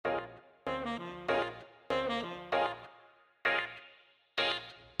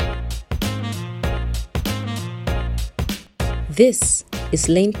This is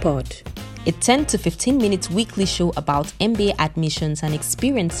Lane Pod, a 10 to 15 minutes weekly show about MBA admissions and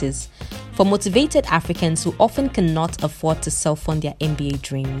experiences for motivated Africans who often cannot afford to self-fund their MBA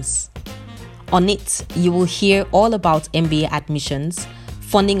dreams. On it, you will hear all about MBA admissions,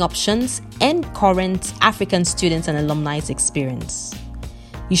 funding options, and current African students and alumni's experience.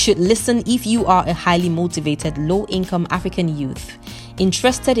 You should listen if you are a highly motivated, low-income African youth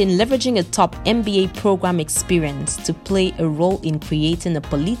interested in leveraging a top MBA program experience to play a role in creating a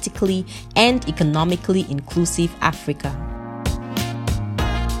politically and economically inclusive Africa.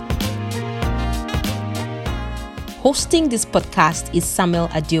 Hosting this podcast is Samuel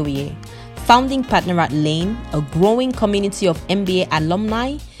Adeoye, founding partner at Lane, a growing community of MBA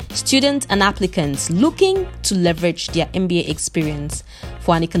alumni, students and applicants looking to leverage their MBA experience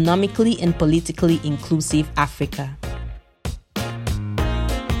for an economically and politically inclusive Africa.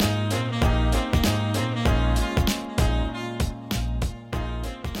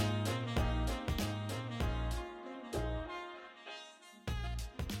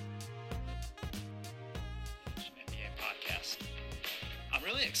 I'm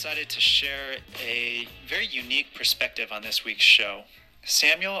really excited to share a very unique perspective on this week's show.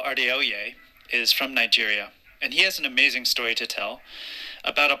 Samuel Adeoye is from Nigeria, and he has an amazing story to tell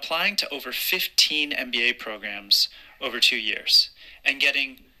about applying to over 15 MBA programs over 2 years and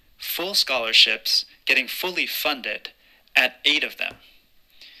getting full scholarships, getting fully funded at 8 of them.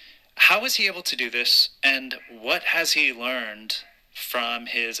 How was he able to do this, and what has he learned from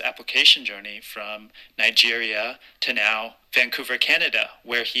his application journey from Nigeria to now Vancouver, Canada,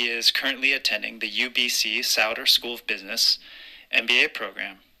 where he is currently attending the UBC Sauder School of Business MBA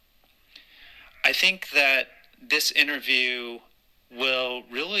program? I think that this interview will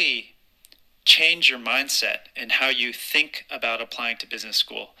really change your mindset and how you think about applying to business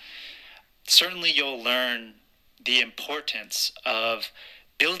school. Certainly you'll learn the importance of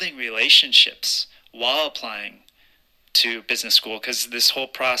building relationships while applying to business school, because this whole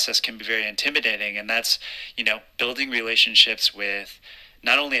process can be very intimidating, and that's, building relationships with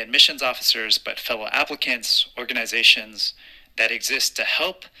not only admissions officers, but fellow applicants, organizations that exist to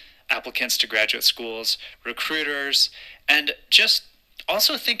help applicants to graduate schools, recruiters, and just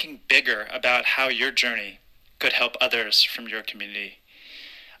also thinking bigger about how your journey could help others from your community.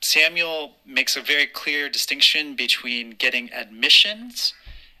 Samuel makes a very clear distinction between getting admissions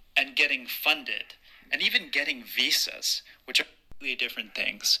and getting funded, and even getting visas, which are completely different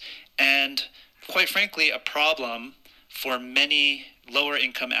things, and quite frankly, a problem for many lower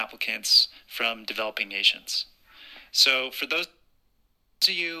income applicants from developing nations. So for those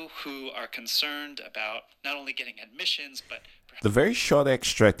of you who are concerned about not only getting admissions, but the very short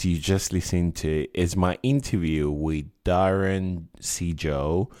extract you just listened to is my interview with Darren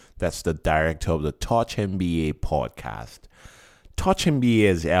Sijo, that's the director of the Touch MBA podcast. Touch MBA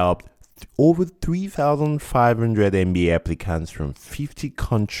has helped over 3,500 MBA applicants from 50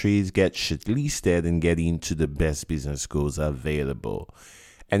 countries get shortlisted and get into the best business schools available.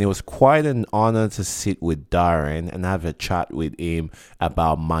 And it was quite an honor to sit with Darren and have a chat with him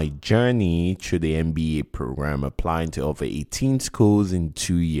about my journey through the MBA program, applying to over 18 schools in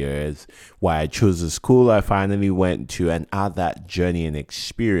 2 years, why I chose the school I finally went to, and how that journey and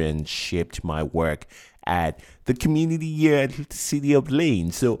experience shaped my work at the community here at the City of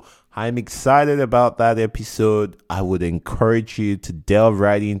Lane. So I'm excited about that episode. I would encourage you to delve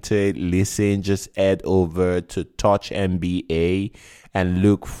right into it. Listen, just head over to Touch MBA and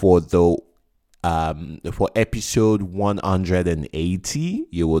look for for episode 180.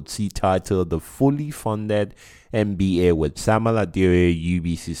 You will see titled The Fully Funded MBA with Samuel Adeoye,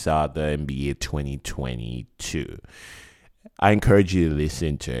 UBC Sauder MBA 2022. I encourage you to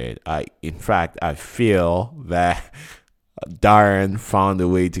listen to it. In fact, I feel that Darren found a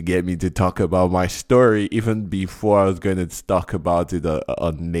way to get me to talk about my story even before I was going to talk about it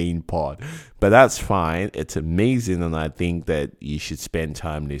on Lane Pod. But that's fine. It's amazing, and I think that you should spend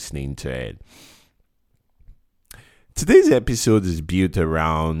time listening to it. Today's episode is built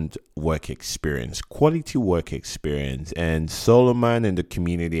around work experience, quality work experience, and Solomon in the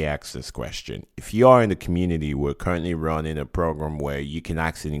community asks this question. If you are in the community, we're currently running a program where you can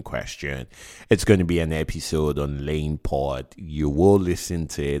ask any question. It's going to be an episode on Lane Pod. You will listen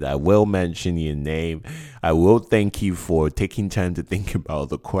to it. I will mention your name. I will thank you for taking time to think about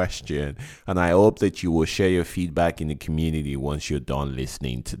the question, and I hope that you will share your feedback in the community once you're done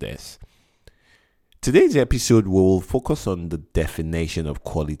listening to this. Today's episode will focus on the definition of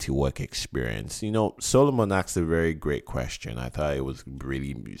quality work experience. Solomon asked a very great question. I thought it was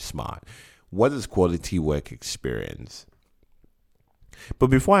really smart. What is quality work experience? But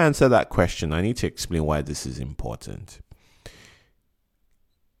before I answer that question, I need to explain why this is important.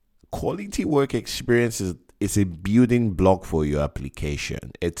 Quality work experience is a building block for your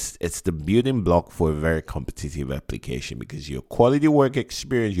application. It's the building block for a very competitive application, because your quality work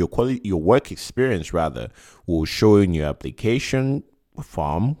experience, your work experience rather, will show in your application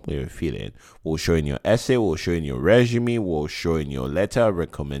form where you fill in, will show in your essay, will show in your resume, will show in your letter of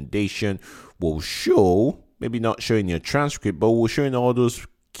recommendation, will show, maybe not show in your transcript, but will show in all those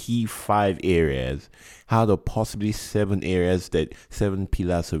key 5 areas, how the possibly 7 areas, that 7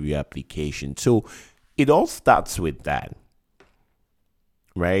 pillars of your application. So it all starts with that,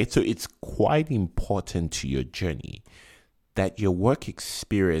 right? So it's quite important to your journey that your work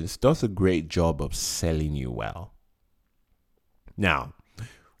experience does a great job of selling you well. Now,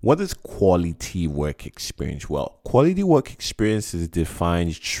 what is quality work experience? Well, quality work experience is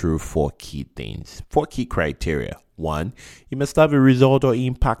defined through 4 key things, 4 key criteria. 1, you must have a result or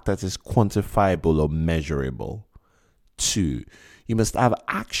impact that is quantifiable or measurable. 2, you must have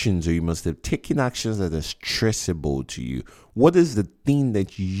actions, or you must have taken actions that is traceable to you. What is the thing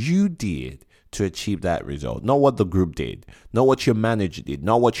that you did to achieve that result? Not what the group did, not what your manager did,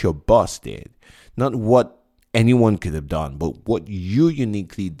 not what your boss did, not what anyone could have done, but what you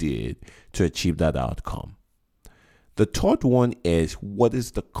uniquely did to achieve that outcome. The third one is, what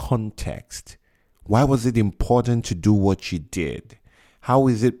is the context? Why was it important to do what you did? How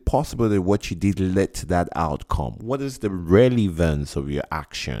is it possible that what you did led to that outcome? What is the relevance of your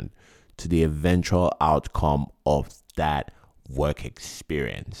action to the eventual outcome of that work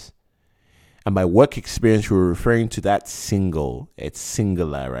experience? And by work experience, we're referring to that it's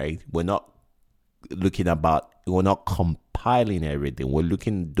singular, right? We're not compiling everything. We're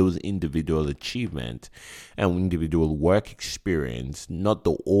looking at those individual achievements and individual work experience, not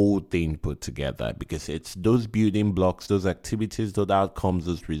the whole thing put together, because it's those building blocks, those activities, those outcomes,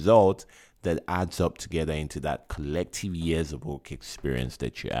 those results that adds up together into that collective years of work experience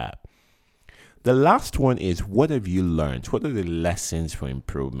that you have. The last one is, what have you learned? What are the lessons for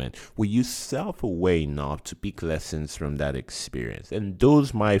improvement? Were you self-aware enough to pick lessons from that experience? And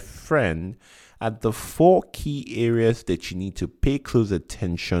those, my friend, are the 4 key areas that you need to pay close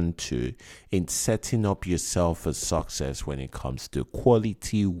attention to in setting up yourself for success when it comes to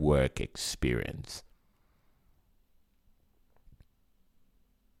quality work experience.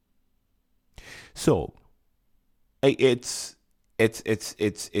 So, it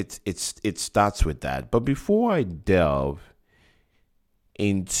starts with that. But before I delve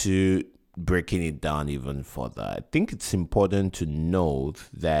into breaking it down even further, I think it's important to note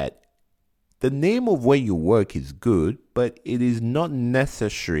that the name of where you work is good, but it is not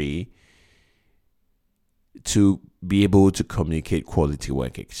necessary to be able to communicate quality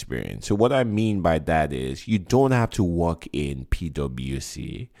work experience. So what I mean by that is, you don't have to work in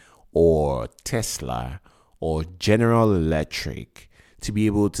PwC or Tesla or General Electric to be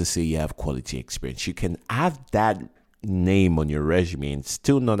able to say you have quality experience. You can have that name on your resume and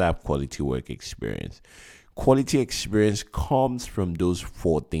still not have quality work experience. Quality experience comes from those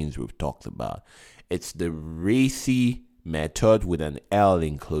 4 things we've talked about. It's the RACI method with an L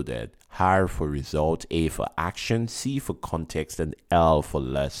included. R for result, A for action, C for context, and L for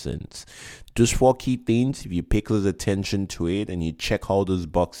lessons. Those 4 key things, if you pay close attention to it and you check all those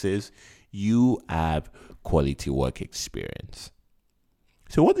boxes, you have quality work experience.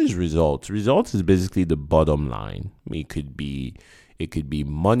 So what is results? Results is basically the bottom line. It could be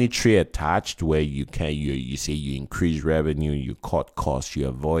monetary attached, where you say you increase revenue, you cut costs, you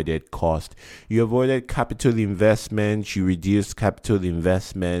avoided cost, you avoided capital investment, you reduced capital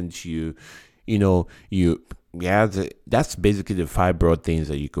investment, that's basically the 5 broad things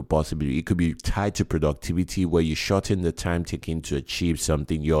that you could possibly do. It could be tied to productivity, where you shorten the time taken to achieve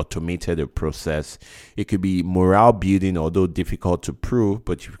something, you automated a process. It could be morale building, although difficult to prove,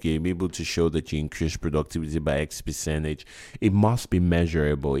 but if you're able to show that you increase productivity by X percentage, it must be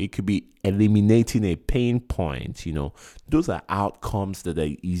measurable. It could be eliminating a pain point. Those are outcomes that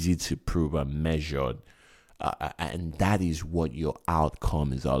are easy to prove and measured, and that is what your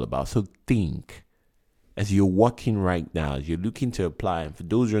outcome is all about. So think, as you're working right now, as you're looking to apply, and for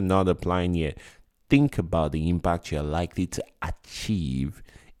those who are not applying yet, think about the impact you're likely to achieve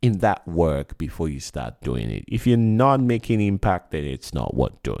in that work before you start doing it. If you're not making impact, then it's not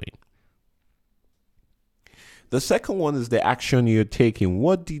worth doing. The second one is the action you're taking.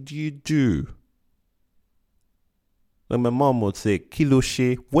 What did you do? Like my mom would say,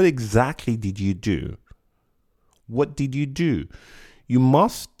 Kiloshe, what exactly did you do? What did you do? You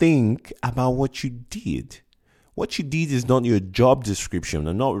must think about what you did. What you did is not your job description.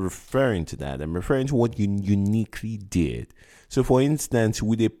 I'm not referring to that. I'm referring to what you uniquely did. So, for instance,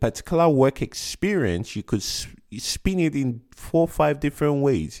 with a particular work experience, you could spin it in 4 or 5 different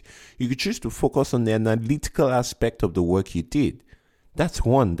ways. You could choose to focus on the analytical aspect of the work you did. That's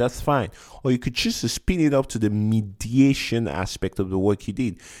one, that's fine. Or you could choose to spin it up to the mediation aspect of the work you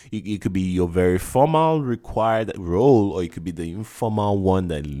did. It could be your very formal required role, or it could be the informal one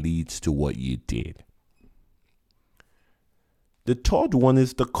that leads to what you did. The third one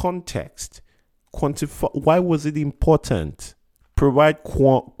is the context. Quantify. Why was it important? Provide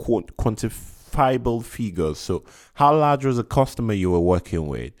quantifiable figures. So, how large was the customer you were working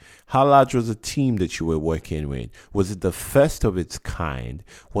with? How large was the team that you were working with? Was it the first of its kind?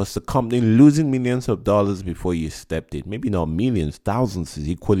 Was the company losing millions of dollars before you stepped in? Maybe not millions, thousands is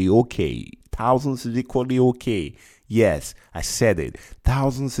equally okay. Thousands is equally okay. Yes, I said it.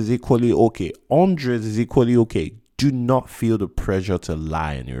 Thousands is equally okay. Hundreds is equally okay. Do not feel the pressure to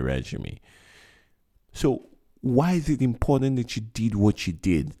lie on your resume. So, why is it important that you did what you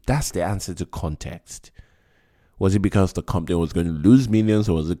did? That's the answer to context. Was it because the company was going to lose millions,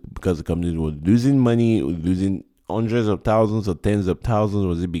 or was it because the company was losing money, losing hundreds of thousands or tens of thousands?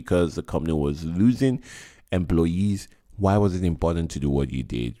 Was it because the company was losing employees? Why was it important to do what you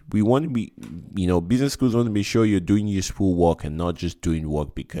did? We want to be, business schools want to be sure you're doing useful work and not just doing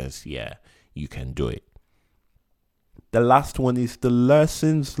work because, you can do it. The last one is the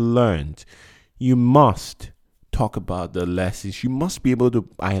lessons learned. You must talk about the lessons. You must be able to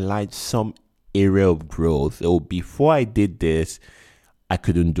highlight some area of growth. Oh, before I did this, I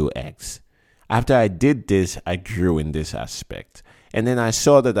couldn't do X. After I did this, I grew in this aspect. And then I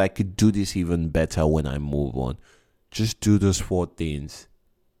saw that I could do this even better when I move on. Just do those 4 things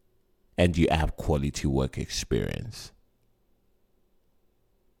and you have quality work experience.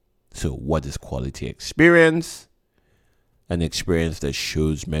 So what is quality experience? An experience that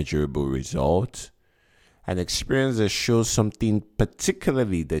shows measurable results. An experience that shows something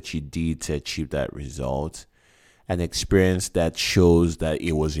particularly that you did to achieve that result. An experience that shows that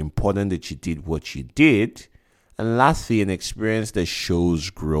it was important that you did what you did. And lastly, an experience that shows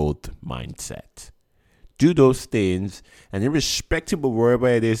growth mindset. Do those things, and irrespective of wherever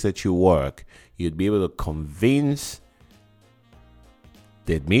it is that you work, you'd be able to convince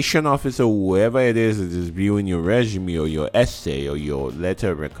the admission officer, whoever it is that is viewing your resume or your essay or your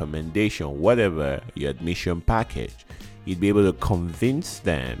letter of recommendation, whatever your admission package, you'd be able to convince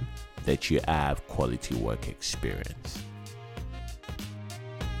them that you have quality work experience.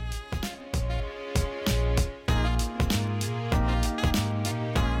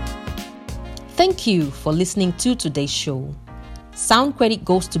 Thank you for listening to today's show. Sound credit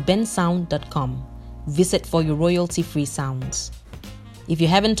goes to bensound.com. Visit for your royalty-free sounds. If you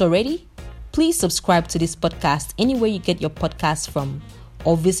haven't already, please subscribe to this podcast anywhere you get your podcasts from,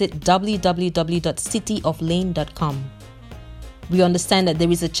 or visit www.cityoflane.com. We understand that there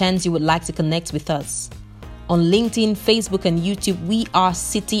is a chance you would like to connect with us. On LinkedIn, Facebook, and YouTube, we are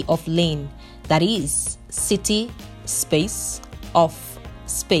City of Lane. That is City space of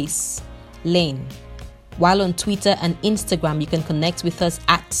space Lane. While on Twitter and Instagram, you can connect with us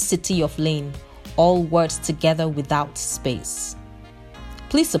at City of Lane, all words together without space.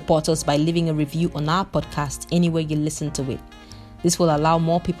 Please support us by leaving a review on our podcast anywhere you listen to it. This will allow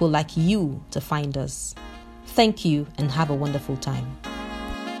more people like you to find us. Thank you and have a wonderful time.